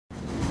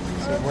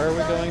where are we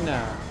going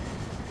now?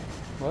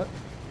 What?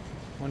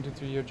 1, 2,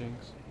 3, your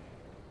jinx.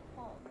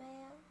 Oh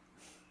man.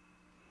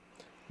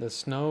 The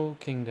Snow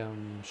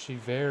Kingdom,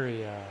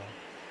 Shiveria.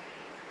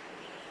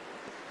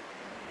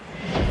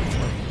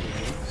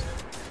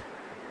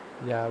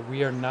 Yeah,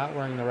 we are not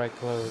wearing the right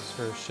clothes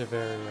for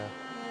Shiveria.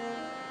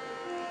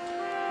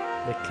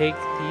 The Cake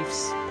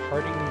Thief's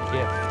Parting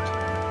Gift.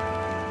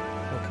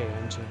 Okay,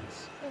 I'm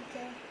Jinx.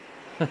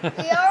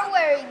 Okay. We are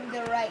wearing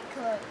the right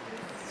clothes.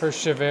 For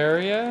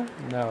Shiveria?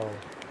 No.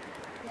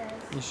 Yes.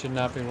 You should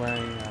not be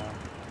wearing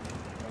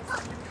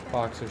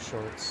boxer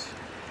shorts.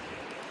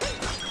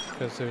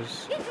 Because we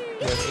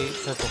have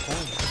 8 purple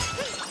coins.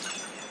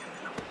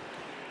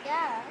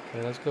 Yeah.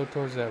 Okay, let's go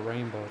towards that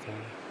rainbow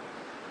thing.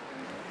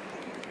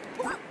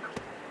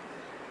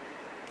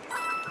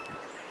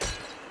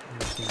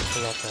 You can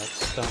pull out that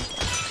stump.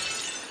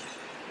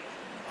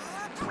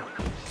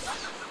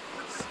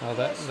 Oh,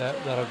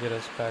 that'll get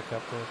us back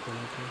up there if we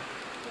need to.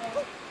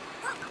 Yeah.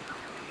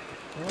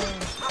 Oh.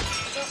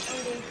 Don't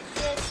worry,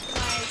 just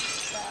my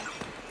stuff.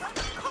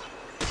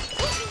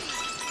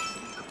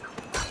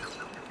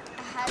 I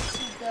had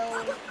to go.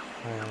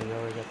 Alright, you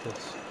already got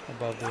this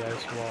above the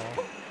ice wall.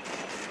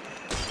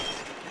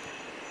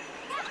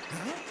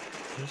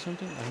 There's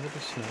something under the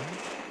snow?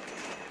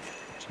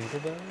 Jingle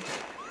bells?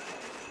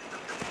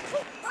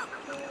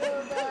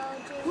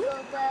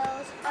 Jingle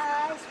bells, I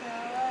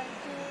smell like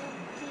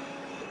dookie.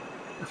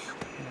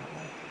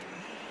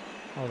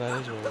 Oh, that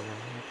is where we're going.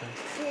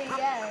 Okay.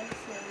 Yeah, so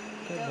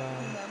you don't Goodbye.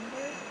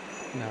 remember?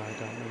 No, I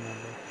don't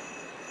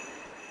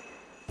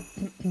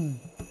remember.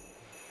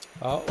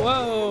 Oh,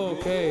 whoa,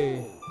 okay.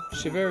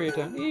 Shiveria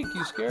time. Eek,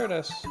 you scared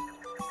us.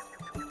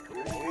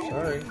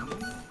 Sorry.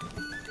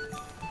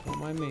 Don't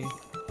mind me.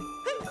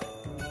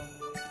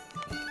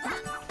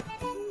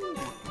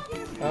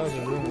 That was a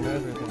room of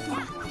everything.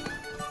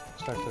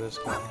 Let's talk to this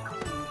guy.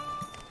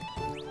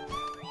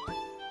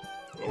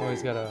 Oh,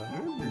 he's got a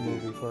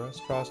movie for us.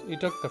 He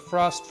took the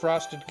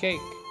frosted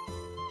cake.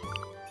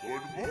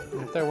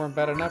 If that weren't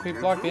bad enough, he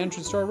blocked the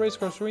entrance to our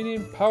racecourse, so we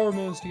need power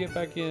moons to get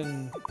back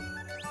in.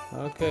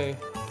 Okay.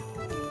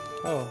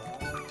 Oh,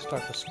 let's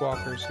talk to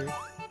Squawkers here.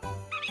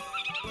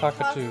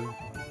 Cockatoo.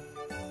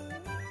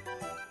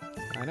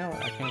 I know,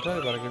 I can't tell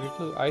you, but I'll give you a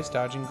clue. Ice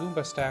dodging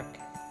Goomba stack.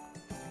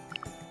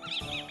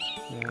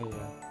 Yeah.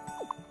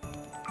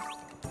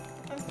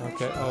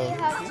 Okay, We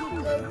have to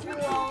go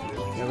through all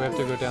these. Yeah, we have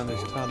to go down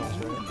these tunnels,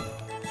 right?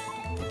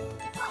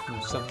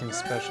 There's something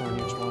special in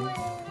each one.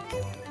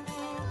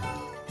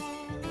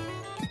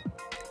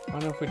 I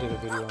don't know if we did a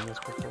video on this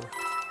before.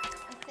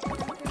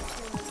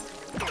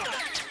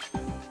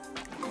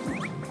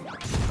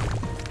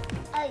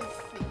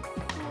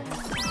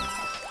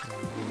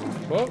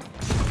 Whoa!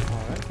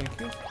 Alright, thank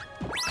you.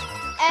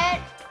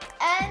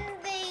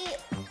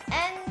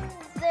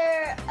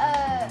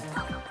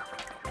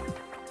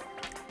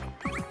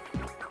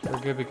 They're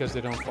good because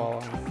they don't fall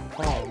on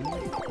palm.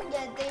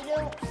 Yeah, they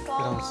don't fall.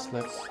 They don't on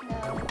slip. the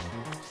snow.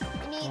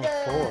 We need Oh,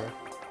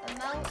 4.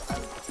 amount of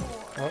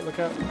 4. Oh, look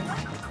out.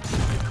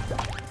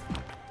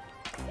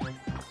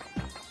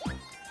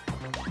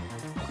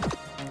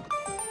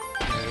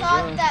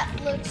 Thought that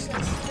looked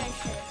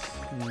suspicious.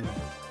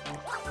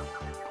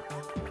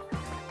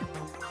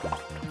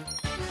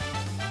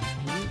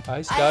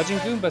 Ice dodging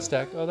Goomba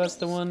stack. Oh, that's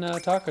the one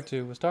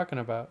Takatu was talking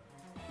about.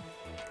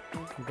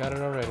 We got it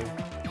already.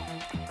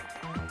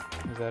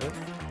 Is that it?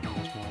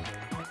 There's more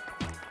there.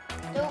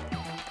 Nope.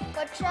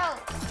 Watch out.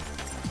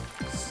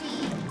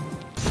 See,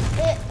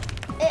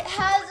 it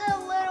has a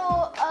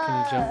little. Can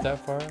you jump that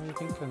far? You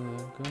think on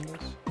the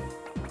Goombas?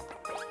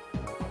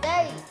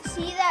 There.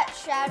 See that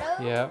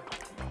shadow? Yeah.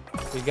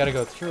 You got to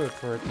go through it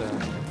for it to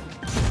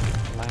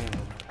land.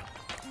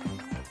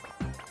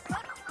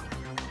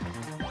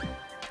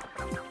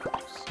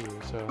 Let's see.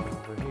 So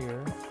over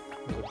here,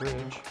 there's a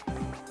bridge.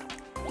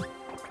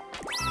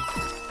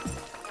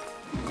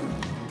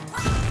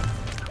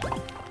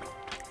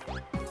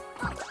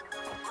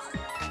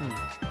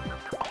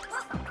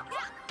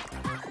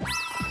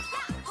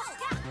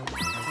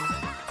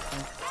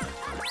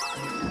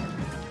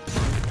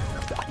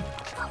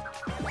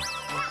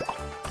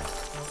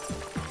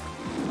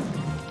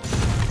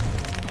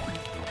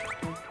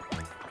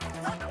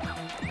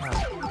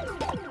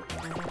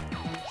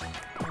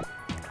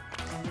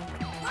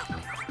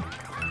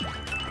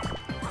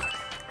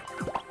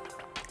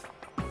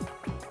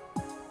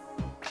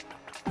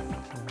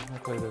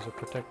 Luckily there's a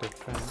protective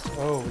fence.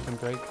 Oh, we can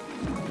break.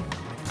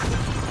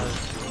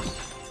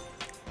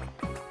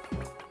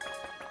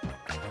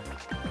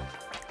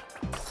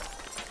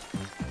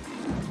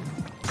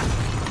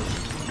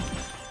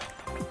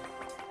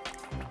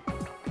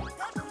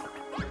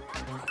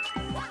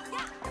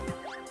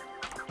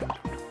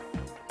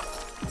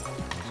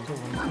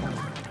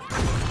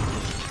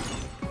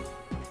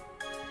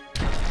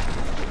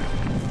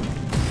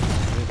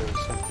 There's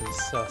something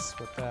sus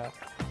with that.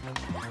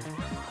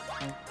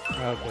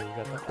 Okay, you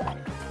got that one.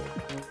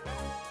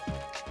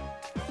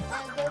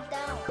 Go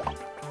down.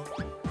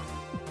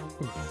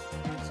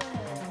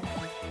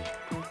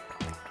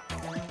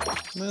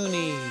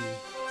 Mooney.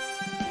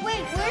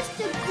 Wait, where's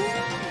the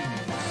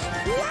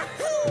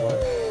What?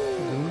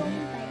 goon?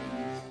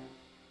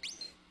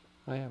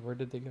 Oh yeah, where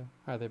did they go?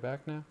 Are they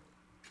back now?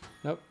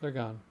 Nope, they're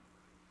gone.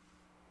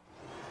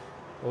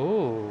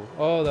 Oh,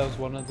 that was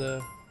one of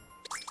the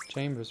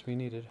chambers we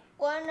needed.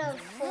 1 of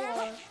 4.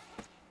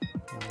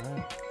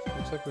 Alright,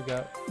 looks like we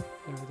got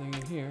everything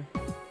in here.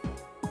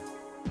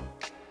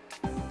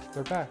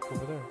 They're back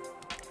over there.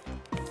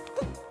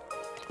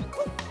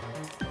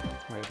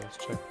 Wait, let's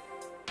check.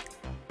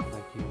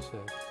 Like you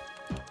said.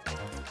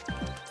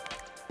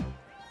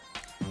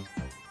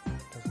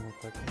 Doesn't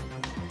look like it.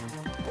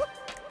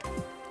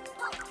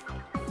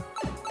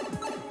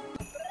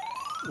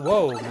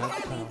 Whoa,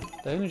 magic tunnel.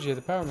 The energy of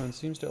the power moon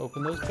seems to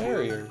open those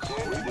barriers.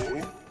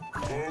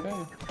 Okay.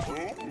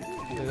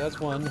 Okay, that's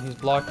one. He's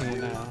blocking it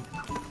now.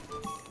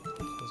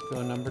 Let's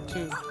go number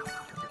 2.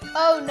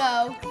 Oh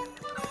no.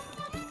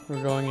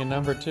 We're going in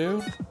number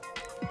 2.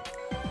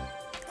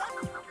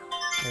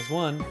 There's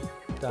one.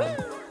 Done.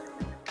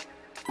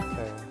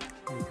 Okay.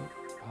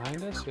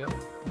 Behind us? Yep.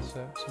 Let's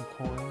have some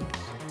coins.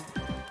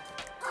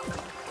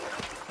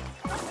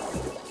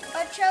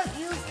 Watch out,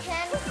 you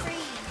can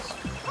freeze.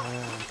 Oh,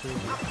 yeah, I'm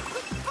freezing.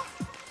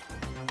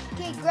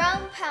 Okay,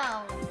 ground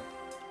pound.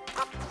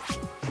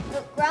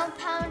 Look, ground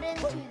pound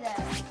into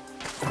that.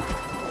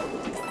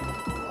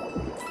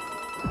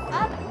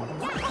 Up.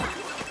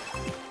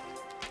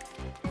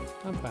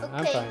 I'm fine.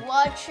 I'm Okay, fine.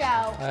 watch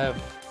out. I have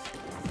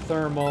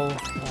thermal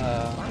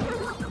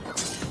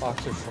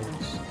boxer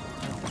shorts.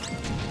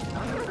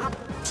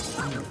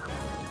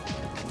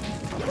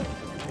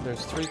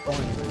 There's 3 coins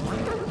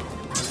right there.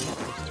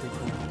 There's 3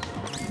 coins.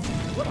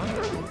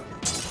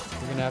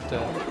 You're gonna have to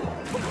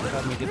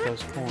help me get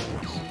those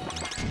coins.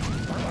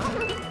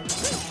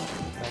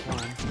 That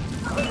one.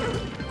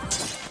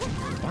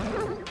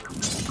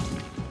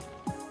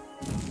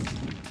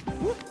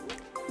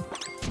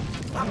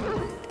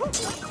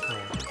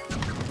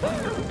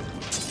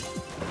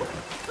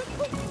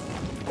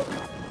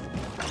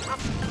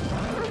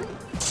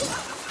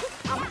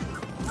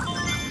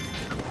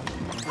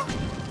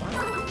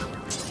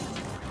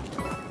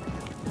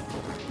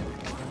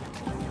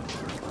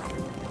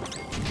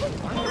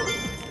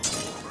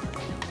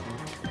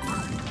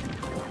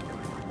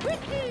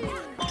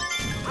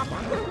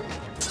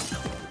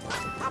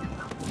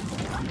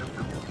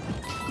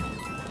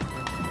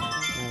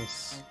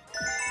 Nice.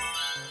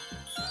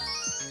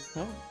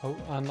 Oh,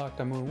 unlocked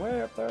a moon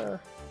way up there.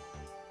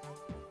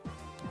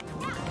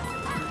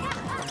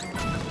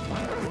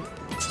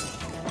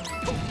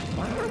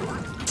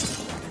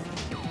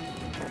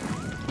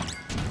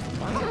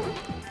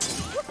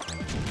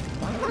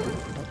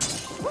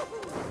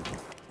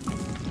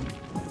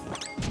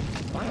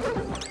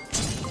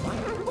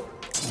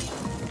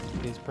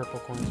 These purple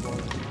coins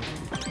will.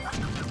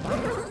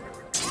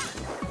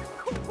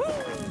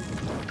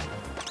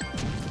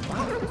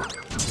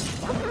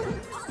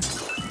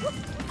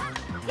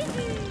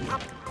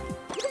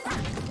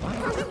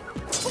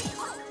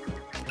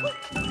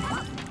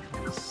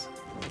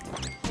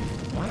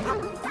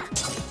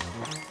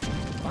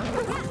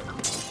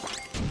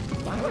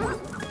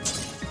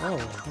 Oh,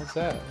 what's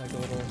that? Like a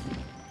little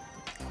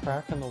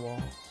crack in the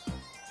wall.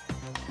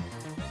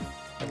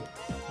 Oh, I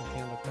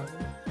can't look that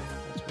way.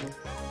 That's weird.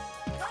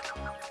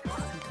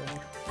 Okay.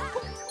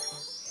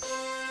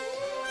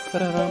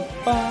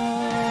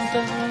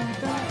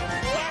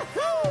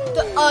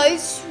 The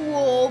ice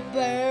wall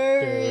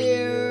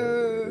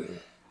barrier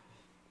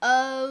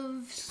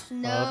of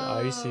snow.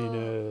 Of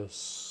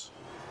iciness.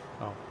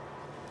 Oh.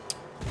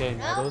 Okay,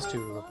 now those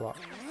two were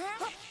blocked.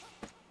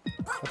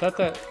 I thought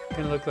that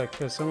kind of looked like,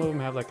 because some of them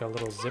have like a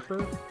little zipper.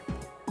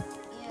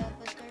 Yeah,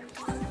 but there's...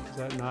 Is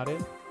that not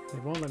it? They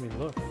won't let me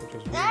look, which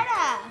is weird.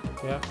 Nada!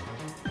 Yeah.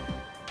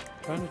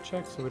 Trying to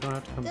check so we don't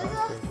have to come There's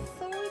back a here.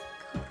 third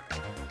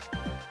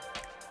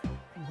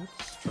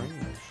That's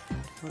strange.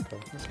 Okay,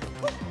 let's go.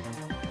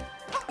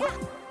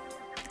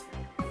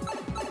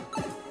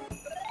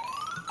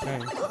 Okay.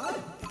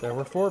 There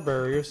were 4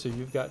 barriers, so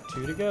you've got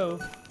 2 to go.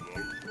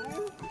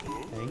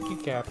 Thank you,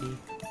 Cappy.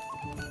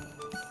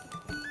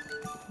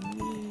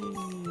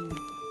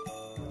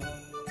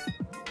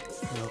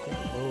 Okay.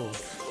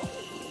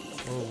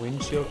 Oh,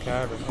 windshield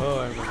cavern. Oh,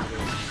 I remember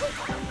this.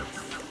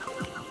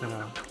 Kind of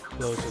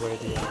blows away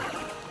the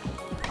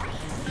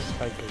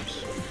spikers.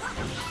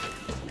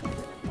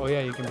 Oh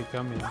yeah, you can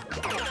become him.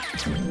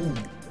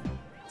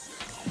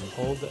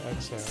 Hold the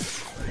exhale.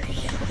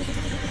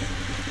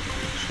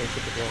 Shake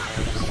it to blow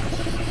hard.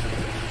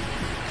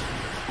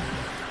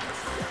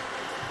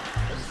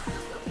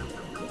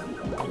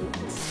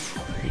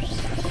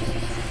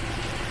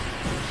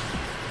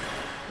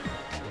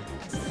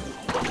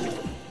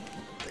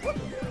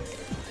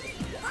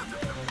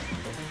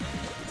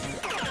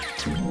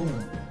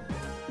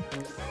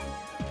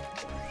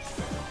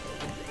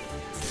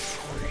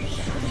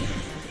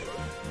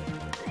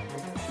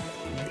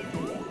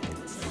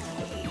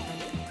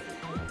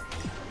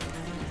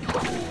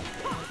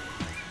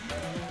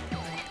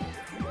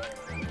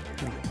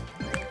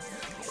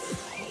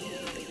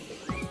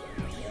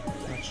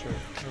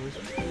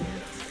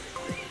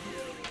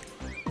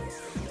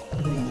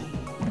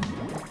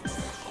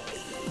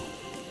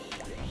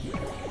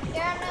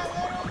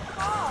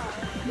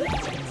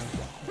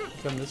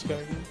 this guy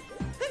again?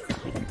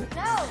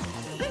 No.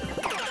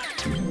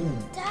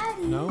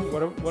 Daddy. No?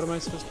 What am I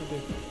supposed to do?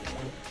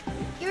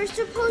 You're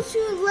supposed to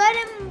let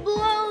him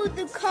blow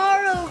the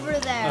car over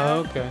there. Oh,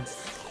 okay.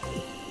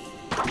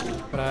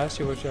 But I asked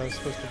you what I was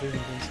supposed to do and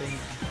you didn't say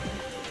anything.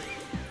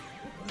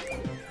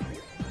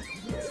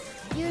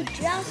 You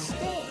just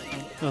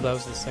did. No, that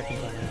was the second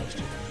time I asked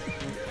you.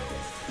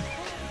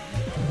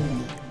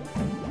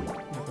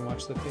 You can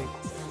watch the tape.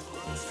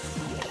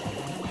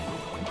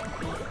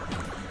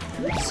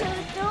 So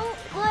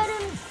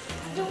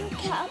don't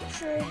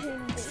capture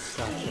him this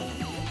Gotcha. time.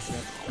 Yep.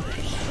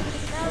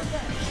 Now go.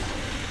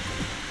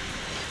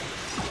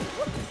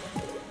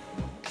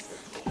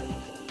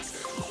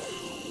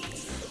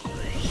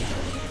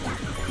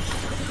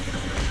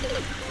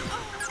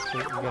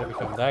 You gotta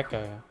become that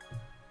guy.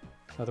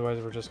 Otherwise,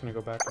 we're just gonna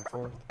go back and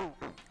forth.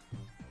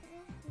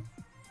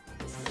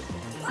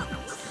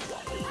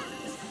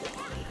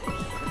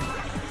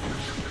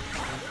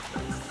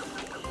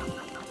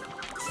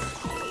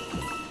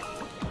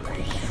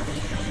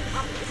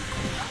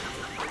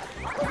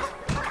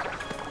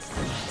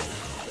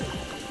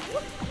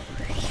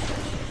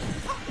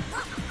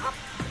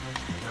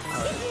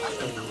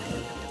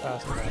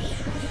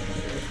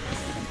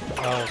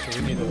 Oh, so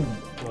we need to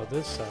blow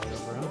this side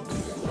over, huh?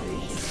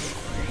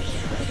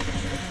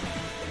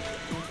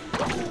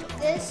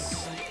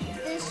 This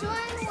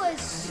one was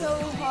so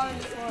hard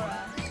for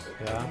us.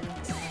 Yeah.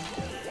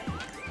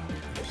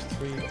 There's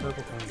 3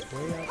 purple coins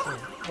way out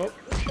there.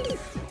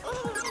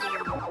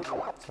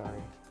 Oh!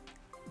 Sorry.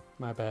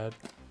 My bad.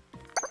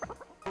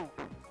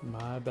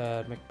 My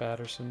bad,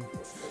 McBatterson.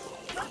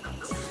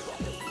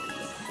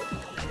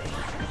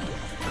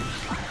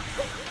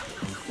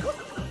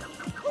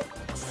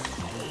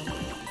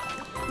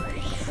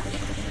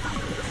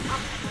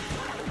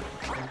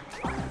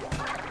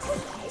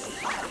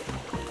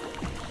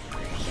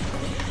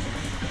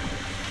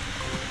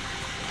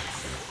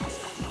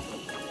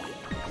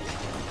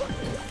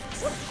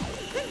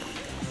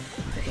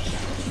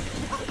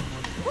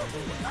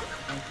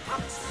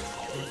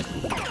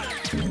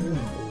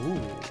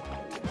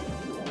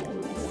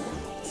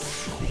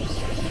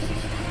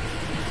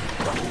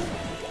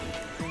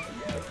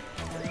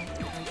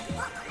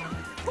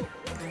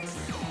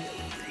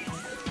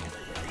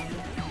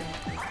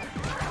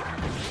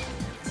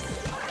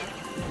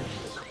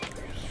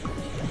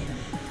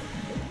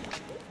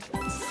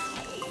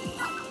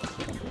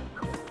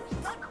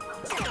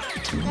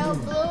 Now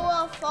blow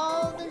off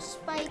all the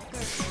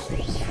spikers.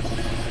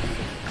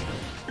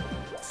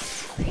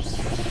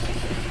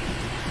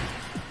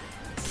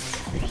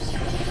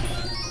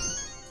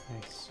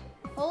 Nice.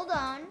 Hold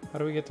on. How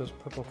do we get those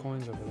purple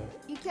coins over there?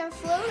 You can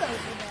float over there.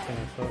 Can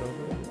I float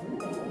over there?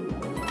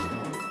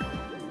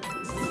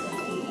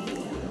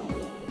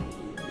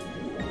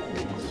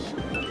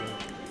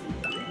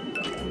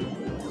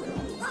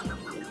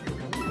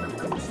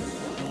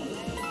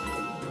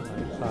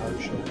 Like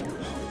cloud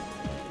shapers.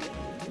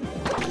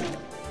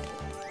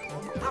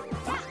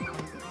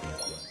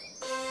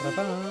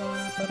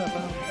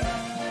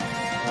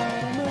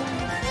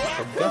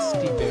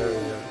 Odessey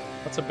barrier.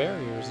 Lots of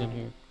barriers in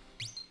here.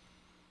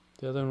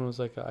 The other one was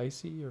like an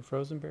icy or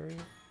frozen barrier.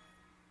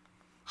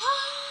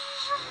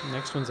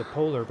 Next one's a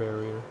polar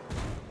barrier.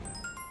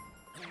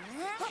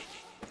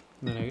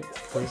 And then a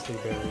grizzly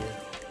barrier.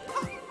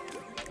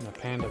 And a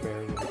panda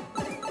barrier.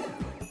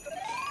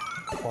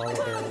 Koala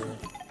barrier.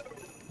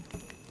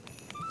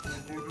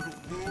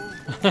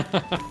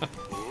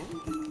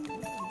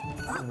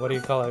 What do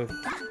you call a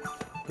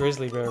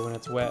grizzly bear when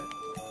it's wet?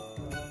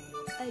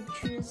 A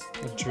drizzly.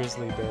 A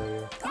drizzly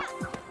barrier.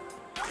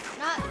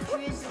 Not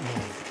drizzly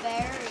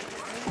berry.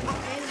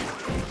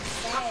 Drizzly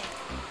bear.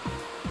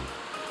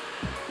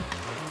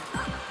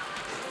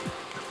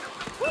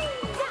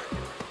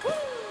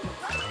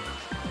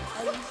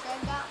 At least I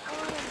got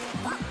one of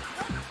them.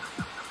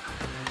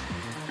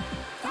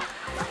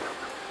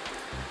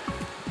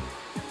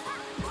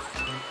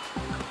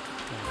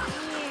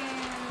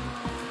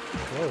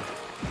 Whoa.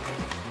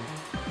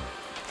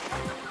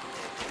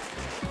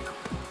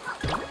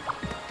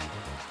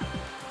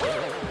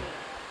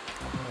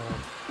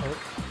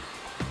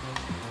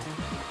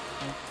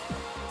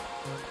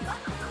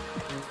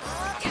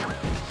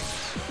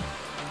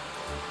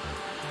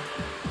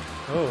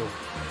 Oh.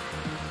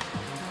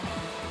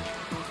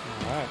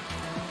 Alright.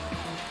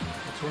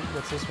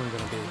 What's this one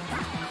gonna be?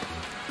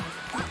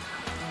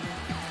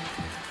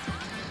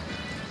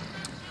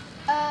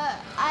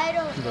 I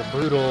don't The know.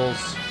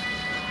 Broodals.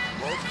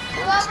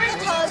 Whoever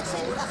tugs it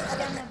is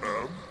gonna be.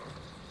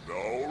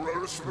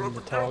 And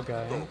the tall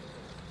guy. Huh?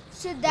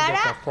 So We got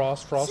that the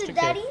frosted cake.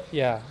 Daddy,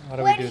 Yeah, how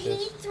do we when do he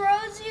this?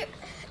 throws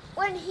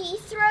when he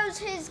throws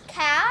his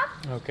cap,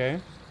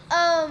 Okay.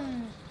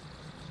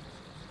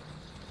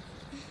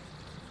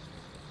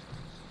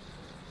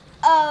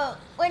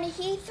 when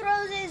he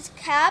throws his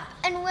cap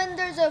and when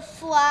there's a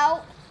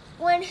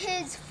when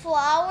his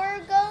flower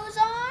goes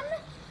on,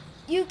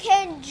 you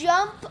can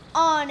jump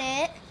on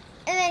it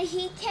and then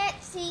he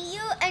can't see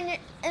you and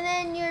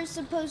then you're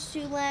supposed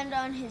to land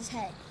on his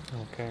head.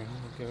 Okay,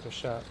 we'll give it a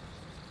shot.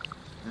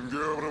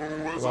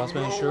 The boss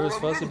man sure is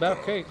fussy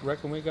about cake.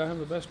 Reckon we got him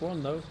the best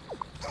one though.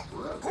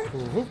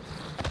 Woohoo.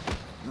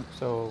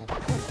 So,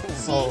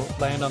 oh,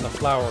 land on the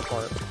flower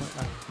part.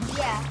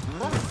 Yeah.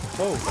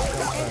 Whoa.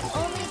 It's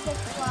only the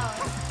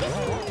flower.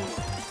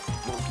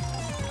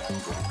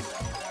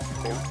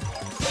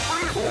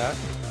 That?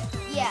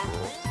 Yeah.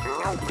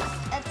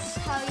 That's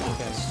how you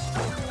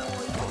destroy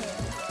him.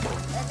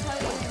 That's how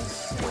you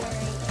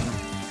incinerate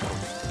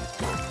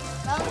him.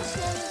 Bounce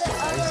him the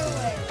other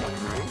way.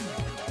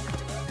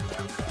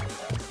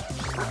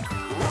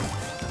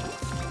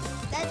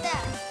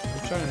 That.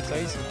 I'm trying to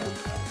taste it.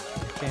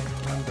 Can't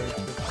remember.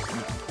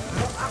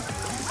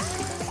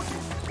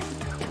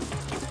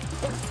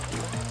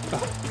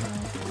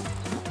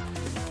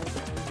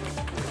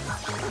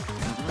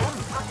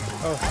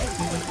 Oh.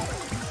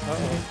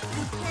 Uh-oh.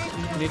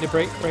 You need to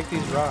break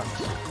these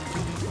rocks.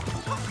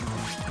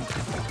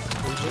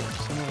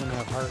 Some of them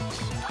have hearts.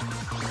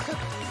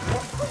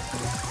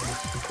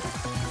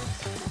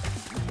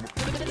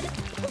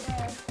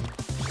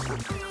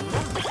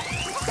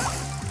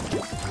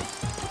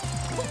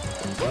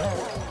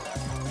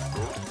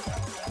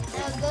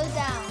 Now go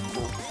down.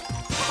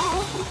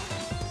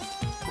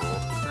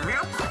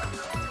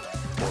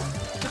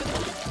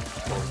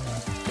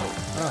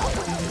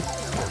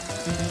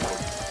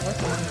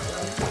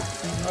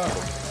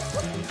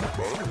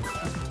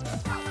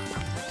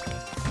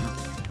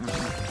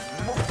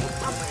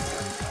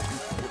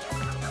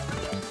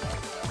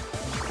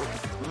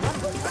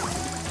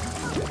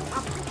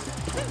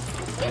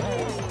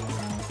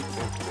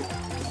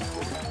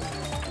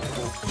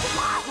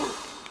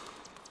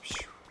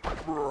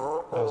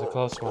 That was a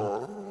close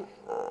one.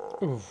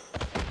 Oof.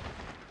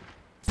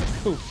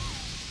 Oof.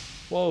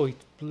 Whoa, he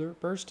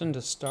burst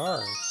into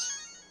stars.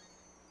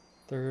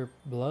 Their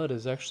blood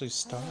is actually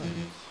stars.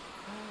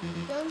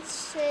 Don't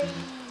say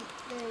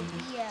they're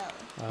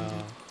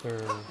yellow.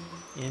 They're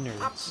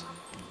innards.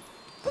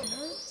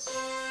 Innards?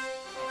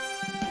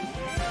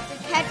 The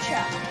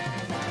ketchup.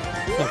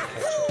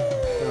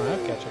 They don't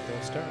have ketchup, they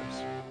have stars.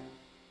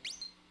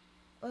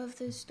 What if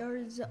the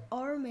stars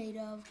are made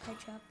of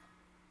ketchup?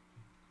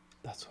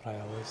 That's what I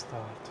always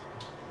thought.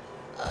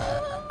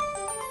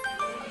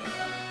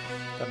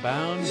 The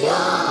Bound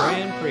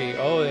Grand Prix.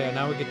 Oh yeah,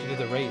 now we get to do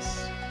the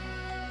race.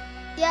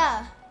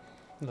 Yeah.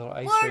 Little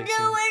ice We're racing.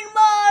 doing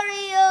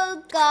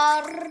Mario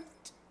Kart.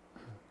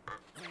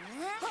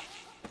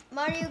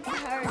 Mario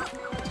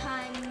Kart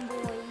time,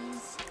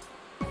 boys.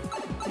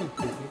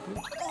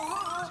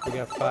 So we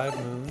got 5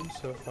 moons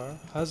so far.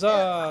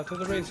 Huzzah to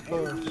the race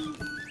course.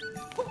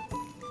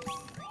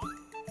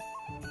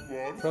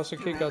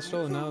 Frosted Cake got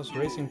stolen. Now his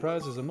racing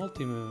prize is a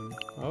multi-moon.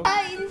 Oh.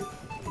 I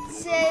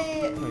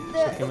say Wait,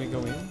 so can we go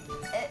in?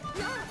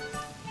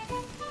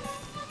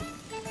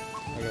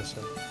 I guess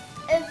so.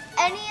 If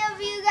any of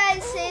you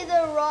guys say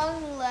the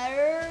wrong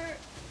letter,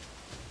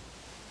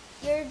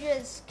 you're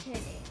just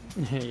kidding.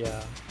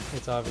 Yeah,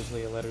 it's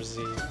obviously a letter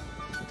Z.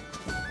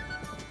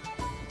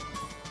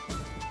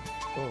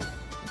 Oh.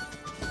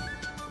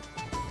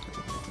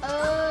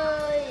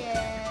 Oh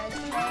yeah.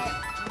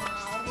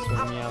 So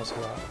it meows a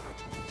lot.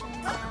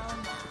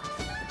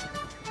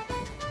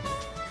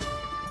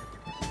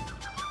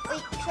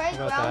 Wait, try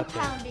What about ground that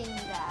pounding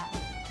that.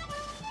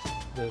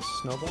 The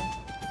snowball?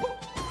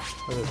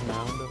 Or this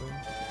mound over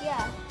here?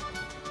 Yeah.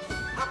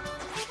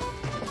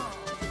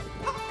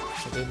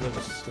 It did look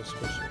suspicious,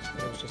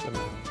 but it was just a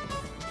mound.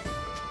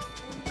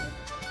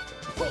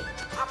 Wait,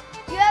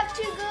 you have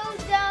to go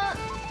down.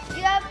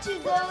 You have to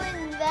go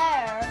in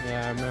there.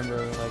 Yeah, I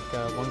remember like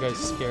one guy's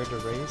scared to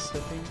race, I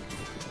think.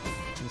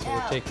 And so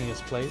we're taking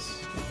his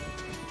place.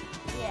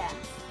 Yeah.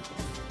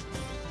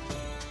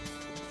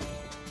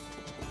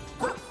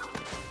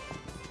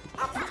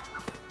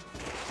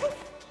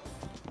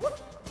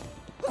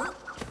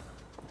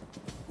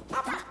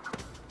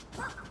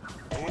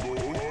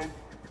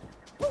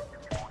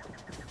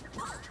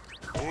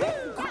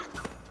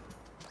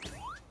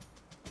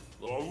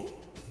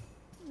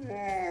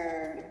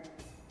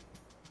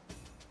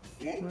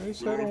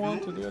 Race? I don't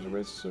want to. The other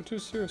races are too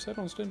serious. I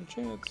don't stand a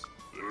chance.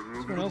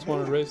 If someone else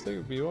wanted to race, they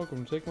would be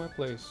welcome to take my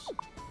place.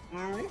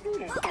 Oh,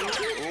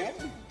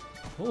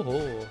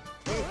 oh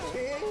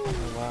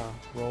wow.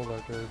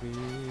 Roller derby.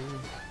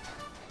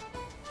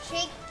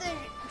 Shake the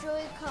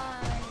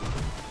Joy-Con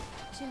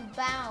to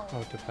bound.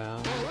 Oh, to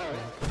bound? Okay.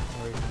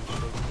 Or you can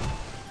shake it.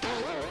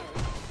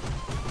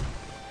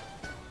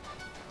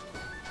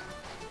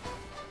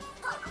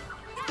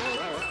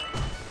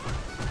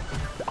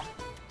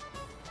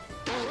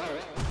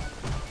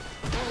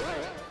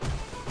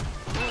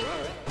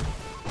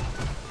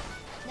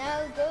 Now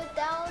go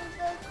down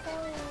the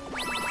coin.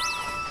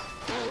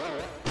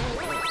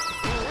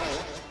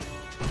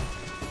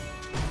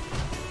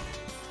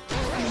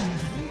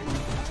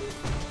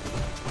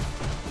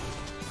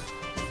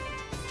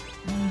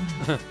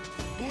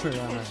 We're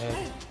on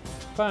ahead.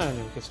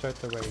 Finally, we can start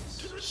the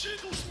race.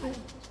 So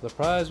the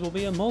prize will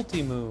be a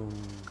multi-moon.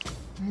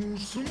 Are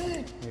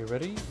you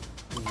ready?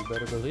 You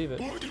better believe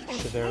it.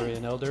 Shiveria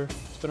and Elder.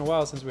 It's been a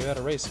while since we've had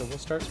a race, so we'll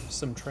start with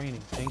some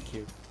training. Thank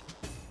you.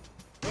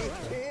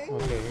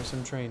 Okay, here's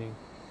some training.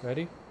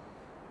 Ready?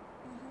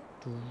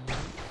 You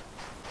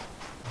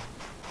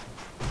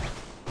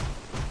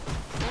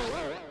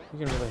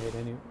can really hit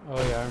any.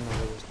 Oh yeah, I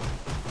remember this one.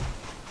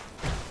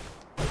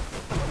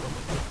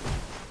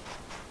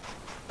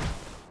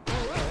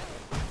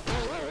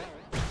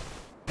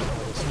 Oh,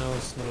 the snow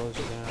slows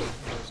you down. You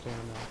gotta stay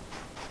on that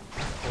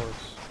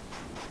course.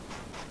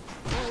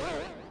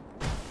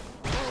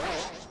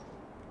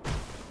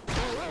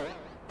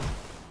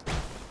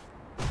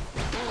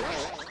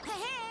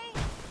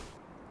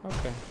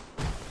 Okay.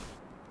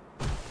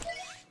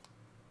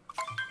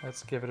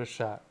 Let's give it a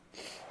shot.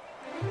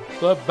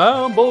 The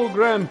Bumble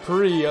Grand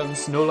Prix on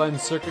Snowline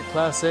Circuit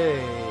Class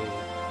A.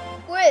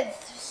 With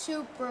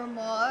Super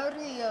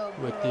Mario.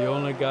 With the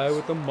only guy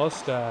with a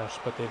mustache,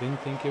 but they didn't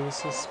think it was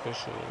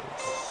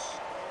suspicious.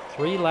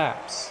 3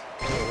 laps.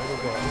 Okay, there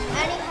we go.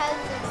 And he has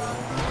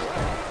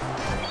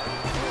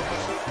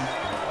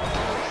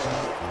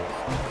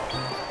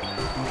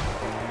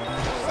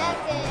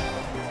second.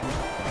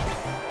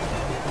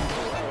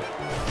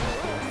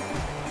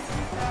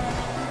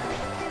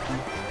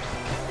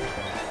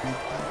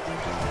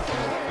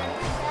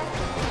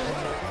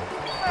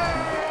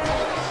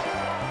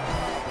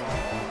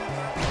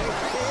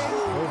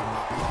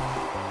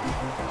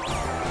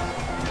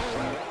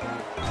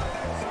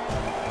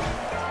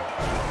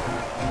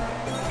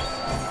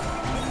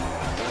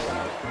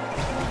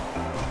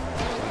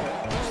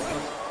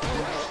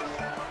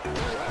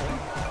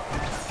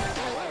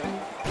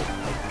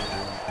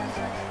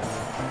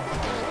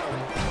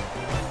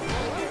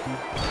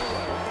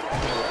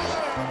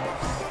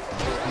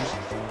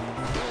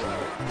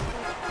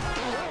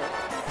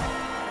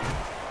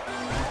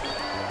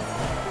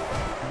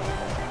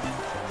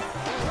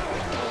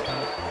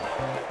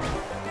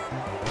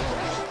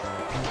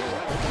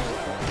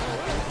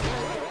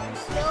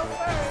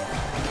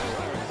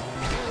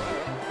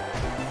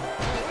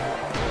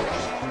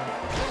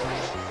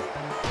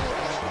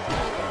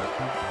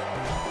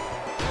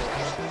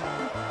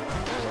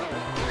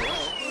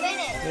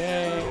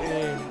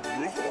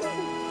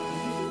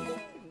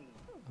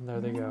 There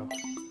they go.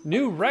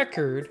 New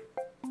record?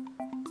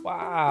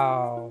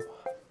 Wow.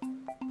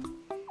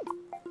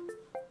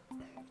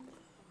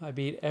 I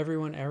beat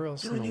everyone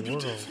else in the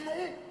world.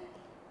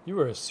 You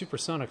were a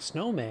supersonic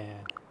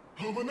snowman.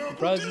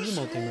 Surprise is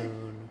a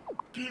multi-moon.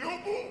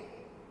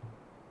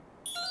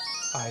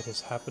 I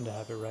just happen to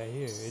have it right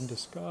here in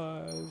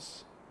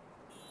disguise.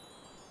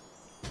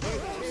 You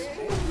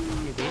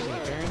beat me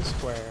fair and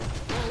square.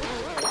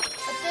 What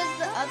does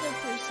the other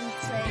person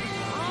say?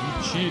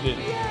 You cheated.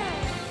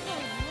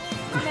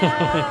 I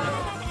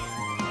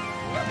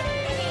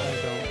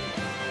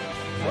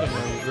didn't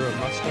know you grew a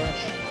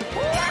mustache.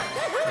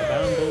 The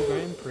Bumble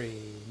Grand Prix,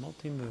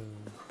 multi-moon.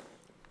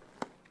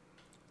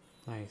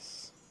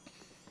 Nice.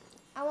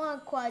 I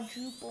want a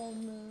quadruple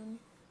moon.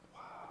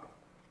 Wow.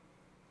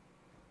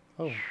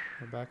 Oh,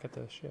 we're back at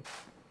the ship.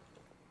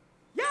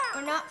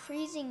 We're not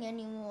freezing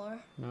anymore.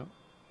 No.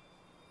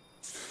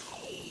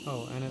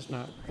 Oh, and it's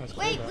not. That's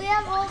Wait, cold we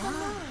out. have all the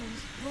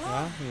moons.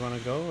 Yeah? You want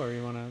to go or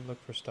you want to look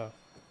for stuff?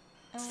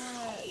 I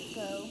want to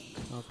go.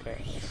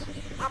 Okay, let's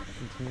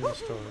continue the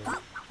story.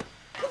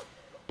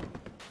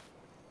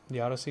 The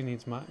Odyssey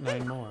needs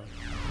 9 more.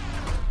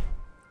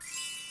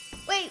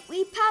 Wait,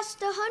 we passed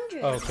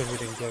 100. Oh, because we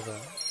didn't give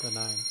the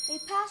 9. We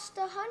passed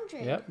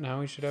 100. Yep, now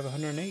we should have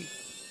 108.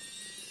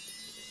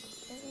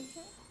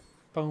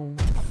 Boom.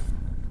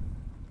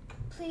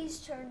 Please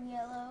turn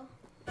yellow.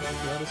 The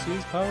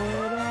Odyssey's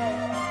powered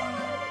up.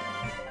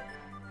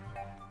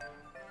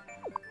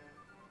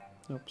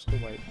 Nope, still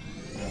white.